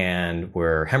and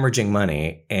we're hemorrhaging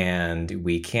money and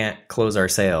we can't close our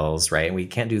sales, right? And we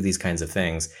can't do these kinds of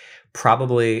things,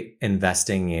 probably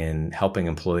investing in helping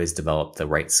employees develop the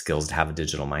right skills to have a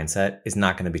digital mindset is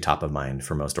not going to be top of mind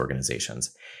for most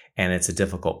organizations. And it's a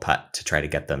difficult putt to try to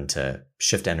get them to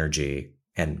shift energy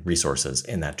and resources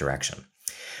in that direction.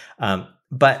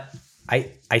 But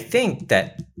I think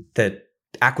that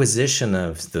acquisition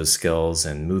of those skills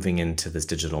and moving into this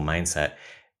digital mindset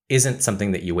isn't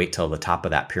something that you wait till the top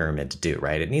of that pyramid to do,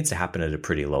 right? It needs to happen at a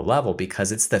pretty low level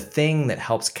because it's the thing that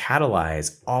helps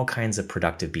catalyze all kinds of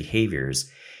productive behaviors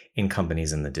in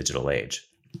companies in the digital age.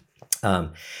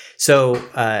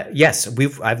 Yes,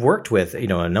 I've worked with,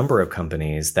 a number of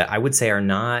companies that I would say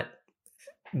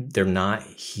they're not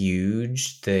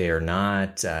huge. They are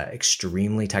not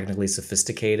extremely technically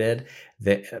sophisticated,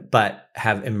 but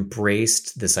have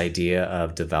embraced this idea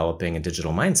of developing a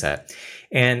digital mindset.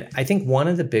 And I think one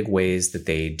of the big ways that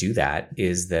they do that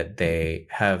is that they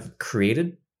have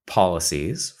created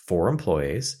policies for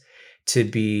employees to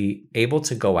be able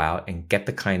to go out and get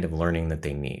the kind of learning that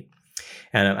they need.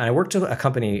 And I worked with a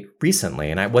company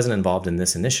recently, and I wasn't involved in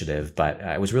this initiative, but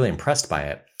I was really impressed by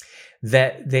it,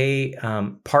 that they,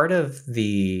 part of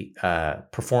the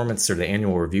performance or the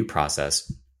annual review process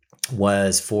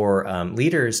was for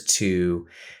leaders to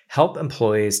help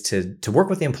employees to work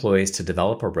with the employees to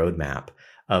develop a roadmap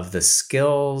of the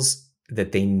skills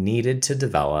that they needed to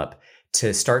develop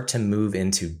to start to move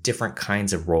into different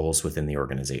kinds of roles within the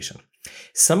organization.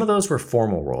 Some of those were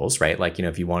formal roles, right? Like,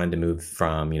 if you wanted to move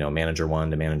from, manager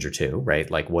 1 to manager 2, right?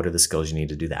 Like, what are the skills you need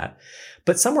to do that?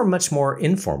 But some were much more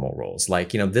informal roles.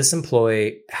 Like, this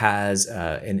employee has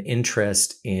an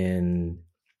interest in,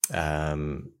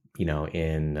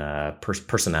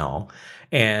 personnel,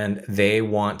 and they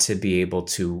want to be able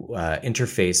to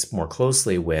interface more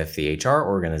closely with the HR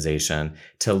organization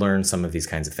to learn some of these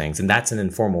kinds of things. And that's an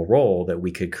informal role that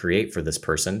we could create for this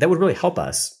person that would really help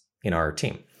us in our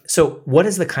team. So what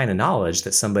is the kind of knowledge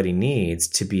that somebody needs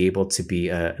to be able to be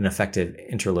an effective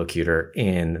interlocutor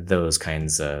in those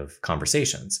kinds of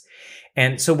conversations?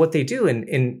 And so what they do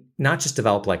in not just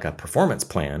develop like a performance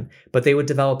plan, but they would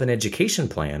develop an education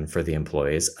plan for the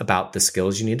employees about the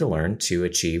skills you need to learn to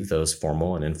achieve those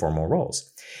formal and informal roles.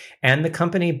 And the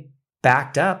company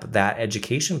backed up that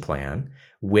education plan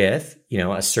with,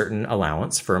 a certain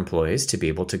allowance for employees to be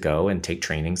able to go and take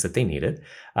trainings that they needed,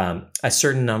 a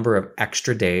certain number of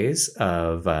extra days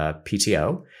of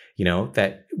PTO,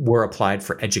 that were applied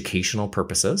for educational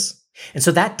purposes. And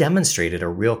so that demonstrated a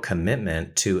real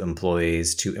commitment to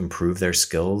employees to improve their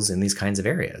skills in these kinds of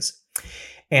areas.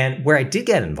 And where I did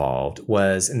get involved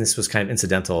was, and this was kind of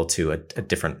incidental to a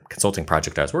different consulting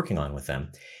project I was working on with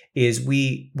them, is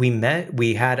we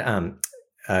had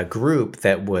a group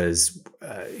that was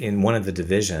in one of the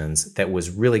divisions that was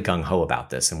really gung-ho about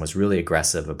this and was really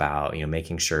aggressive about,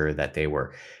 making sure that they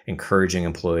were encouraging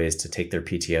employees to take their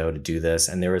PTO to do this.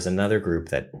 And there was another group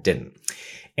that didn't.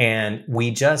 And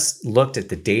we just looked at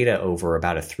the data over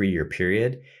about a 3-year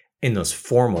period in those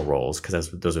formal roles,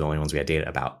 because those are the only ones we had data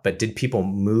about. But did people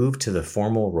move to the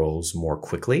formal roles more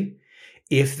quickly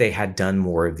if they had done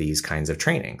more of these kinds of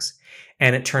trainings?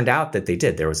 And it turned out that they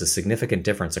did. There was a significant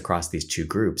difference across these two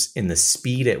groups in the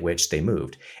speed at which they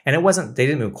moved. And they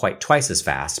didn't move quite twice as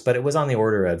fast, but it was on the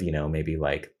order of, maybe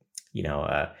like,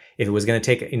 if it was going to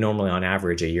take normally on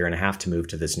average 1.5 years to move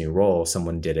to this new role,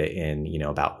 someone did it in,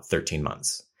 about 13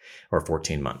 months or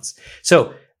 14 months.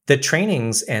 So the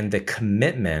trainings and the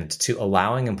commitment to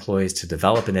allowing employees to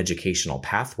develop an educational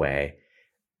pathway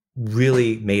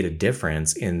really made a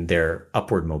difference in their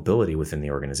upward mobility within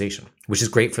the organization, which is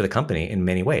great for the company in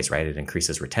many ways, right? It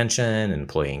increases retention,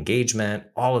 employee engagement,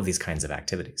 all of these kinds of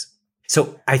activities.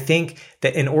 So I think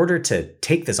that in order to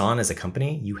take this on as a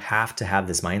company, you have to have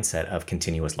this mindset of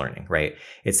continuous learning, right?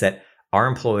 It's that our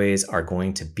employees are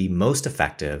going to be most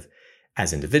effective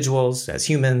as individuals, as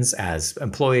humans, as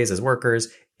employees, as workers,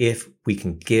 if we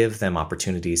can give them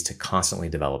opportunities to constantly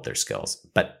develop their skills.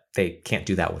 But they can't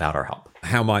do that without our help.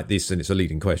 How might this, and it's a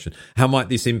leading question, how might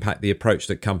this impact the approach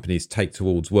that companies take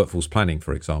towards workforce planning,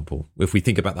 for example? If we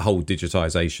think about the whole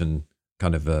digitization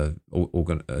kind of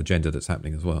agenda that's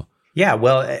happening as well. Yeah,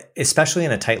 well, especially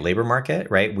in a tight labor market,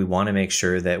 right? We want to make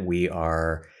sure that we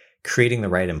are creating the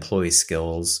right employee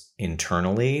skills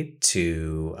internally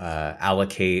to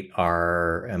allocate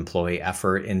our employee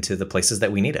effort into the places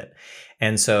that we need it.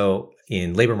 And so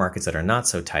in labor markets that are not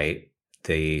so tight,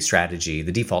 the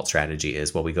default strategy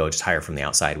is, well, we go just hire from the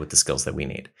outside with the skills that we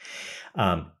need.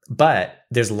 But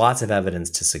there's lots of evidence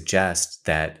to suggest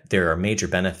that there are major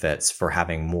benefits for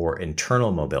having more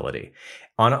internal mobility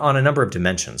on a number of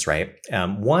dimensions, right?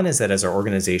 One is that as our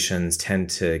organizations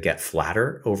tend to get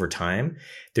flatter over time,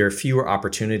 there are fewer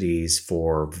opportunities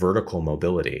for vertical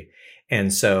mobility.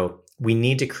 And so we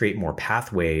need to create more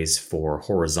pathways for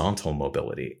horizontal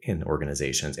mobility in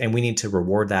organizations. And we need to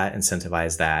reward that,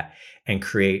 incentivize that, and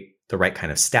create the right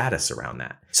kind of status around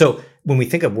that. So when we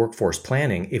think of workforce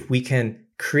planning, if we can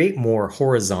create more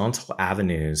horizontal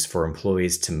avenues for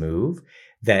employees to move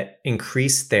that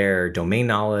increase their domain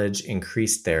knowledge,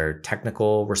 increase their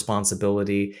technical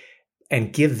responsibility,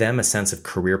 and give them a sense of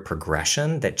career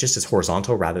progression that just is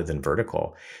horizontal rather than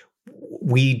vertical,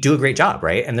 we do a great job,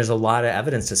 right? And there's a lot of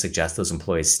evidence to suggest those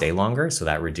employees stay longer. So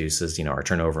that reduces, our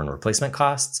turnover and replacement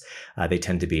costs. They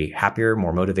tend to be happier,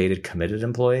 more motivated, committed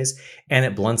employees. And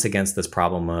it blunts against this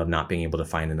problem of not being able to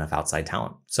find enough outside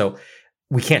talent. So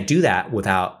we can't do that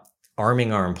without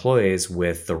arming our employees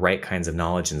with the right kinds of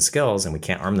knowledge and skills. And we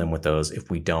can't arm them with those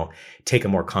if we don't take a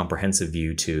more comprehensive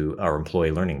view to our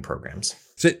employee learning programs.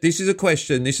 So this is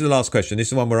the last question. This is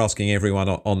the one we're asking everyone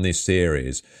on this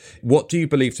series. What do you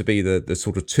believe to be the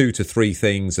sort of 2 to 3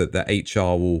 things that the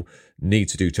HR will need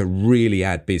to do to really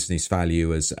add business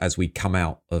value as we come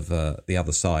out of the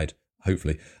other side,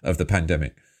 hopefully, of the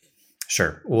pandemic?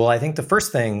 Sure. Well, I think the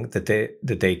first thing that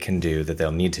they can do, that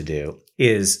they'll need to do,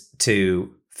 is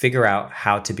to figure out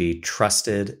how to be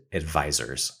trusted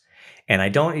advisors. And I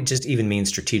don't just even mean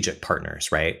strategic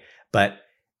partners, right? But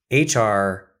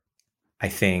HR, I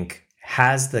think,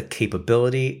 has the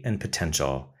capability and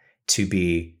potential to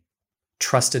be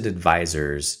trusted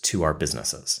advisors to our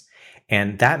businesses.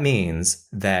 And that means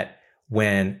that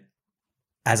when,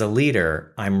 as a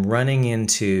leader, I'm running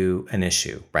into an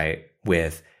issue, right,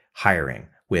 with hiring,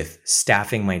 with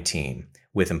staffing my team,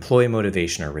 with employee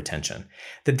motivation or retention,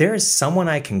 that there is someone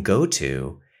I can go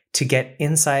to get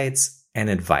insights and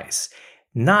advice,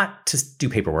 not to do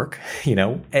paperwork,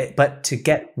 but to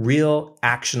get real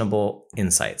actionable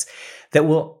insights that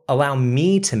will allow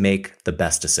me to make the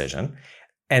best decision,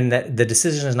 and that the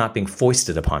decision is not being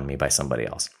foisted upon me by somebody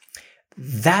else.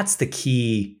 That's the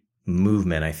key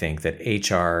movement, I think, that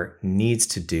HR needs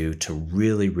to do to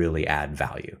really, really add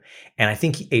value. And I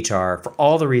think HR, for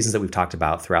all the reasons that we've talked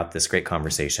about throughout this great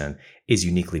conversation, is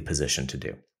uniquely positioned to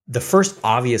do. The first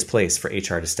obvious place for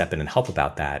HR to step in and help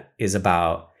about that is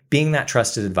about being that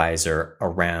trusted advisor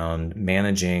around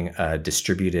managing a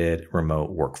distributed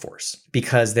remote workforce.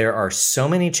 Because there are so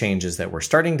many changes that we're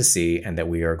starting to see and that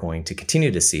we are going to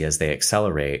continue to see as they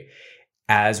accelerate,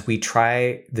 as we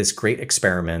try this great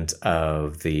experiment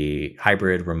of the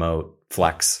hybrid remote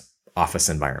flex office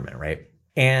environment, right?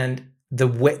 And the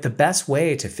best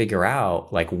way to figure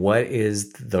out what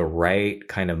is the right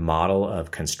kind of model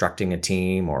of constructing a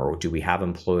team, or do we have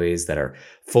employees that are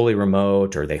fully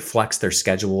remote, or they flex their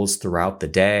schedules throughout the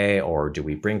day, or do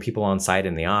we bring people on site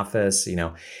in the office,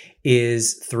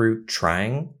 is through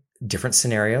trying different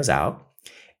scenarios out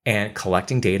and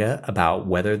collecting data about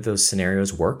whether those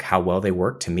scenarios work, how well they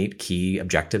work to meet key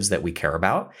objectives that we care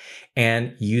about,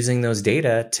 and using those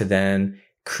data to then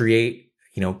create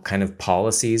kind of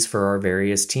policies for our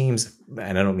various teams.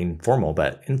 And I don't mean formal,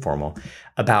 but informal,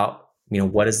 about,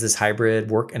 what does this hybrid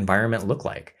work environment look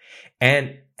like?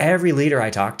 And every leader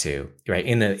I talk to, right,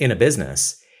 in a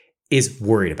business is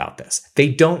worried about this. They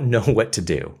don't know what to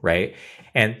do, right?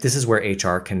 And this is where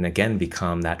HR can again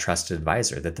become that trusted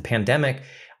advisor. That the pandemic,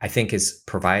 I think, is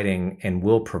providing and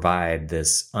will provide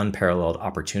this unparalleled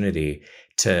opportunity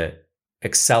to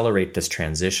accelerate this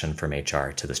transition from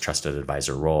HR to this trusted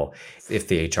advisor role, if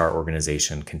the HR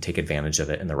organization can take advantage of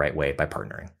it in the right way by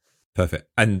partnering. Perfect.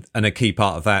 And a key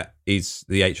part of that is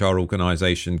the HR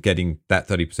organization getting that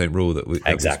 30% rule that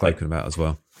we've spoken about as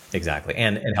well. Exactly.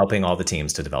 And helping all the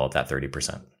teams to develop that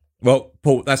 30%. Well,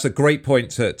 Paul, that's a great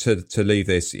point to leave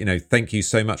this. Thank you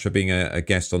so much for being a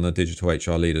guest on the Digital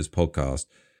HR Leaders podcast.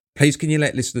 Please, can you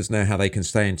let listeners know how they can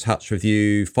stay in touch with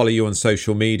you, follow you on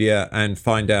social media, and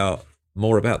find out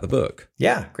more about the book?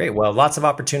 Yeah, great. Well, lots of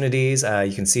opportunities.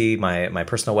 You can see my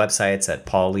personal websites at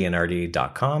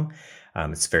paulleonardi.com.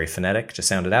 It's very phonetic, just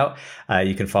sound it out.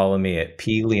 You can follow me at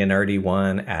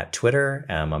pleonardi1 at Twitter.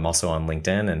 I'm also on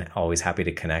LinkedIn, and always happy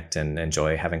to connect and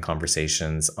enjoy having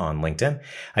conversations on LinkedIn.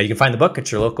 You can find the book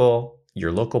at your local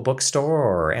your local bookstore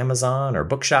or Amazon or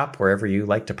bookshop, wherever you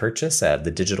like to purchase at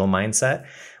The Digital Mindset,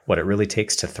 what it really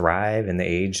takes to thrive in the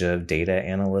age of data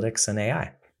analytics and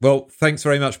AI. Well, thanks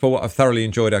very much, Paul. I've thoroughly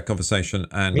enjoyed our conversation,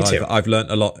 and Me too. I've learned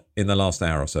a lot in the last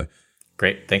hour or so.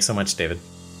 Great. Thanks so much, David.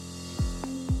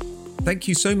 Thank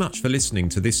you so much for listening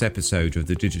to this episode of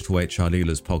the Digital HR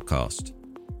Leaders podcast.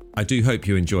 I do hope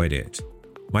you enjoyed it.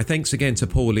 My thanks again to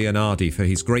Paul Leonardi for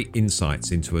his great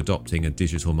insights into adopting a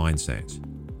digital mindset.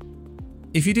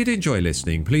 If you did enjoy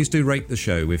listening, please do rate the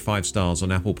show with 5 stars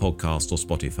on Apple Podcasts or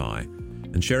Spotify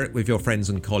and share it with your friends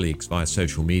and colleagues via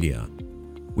social media.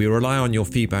 We rely on your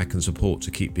feedback and support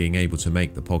to keep being able to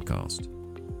make the podcast.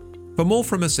 For more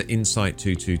from us at Insight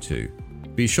 222,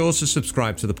 be sure to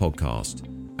subscribe to the podcast,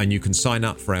 and you can sign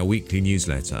up for our weekly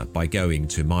newsletter by going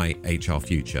to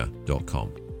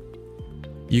myhrfuture.com.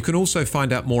 You can also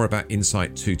find out more about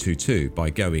Insight 222 by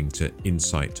going to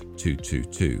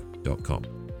insight222.com.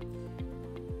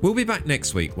 We'll be back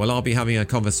next week while I'll be having a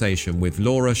conversation with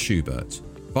Laura Schubert,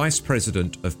 Vice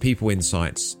President of People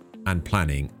Insights and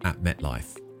Planning at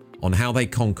MetLife, on how they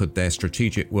conquered their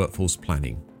strategic workforce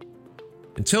planning.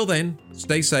 Until then,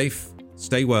 stay safe,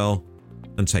 stay well,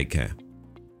 and take care.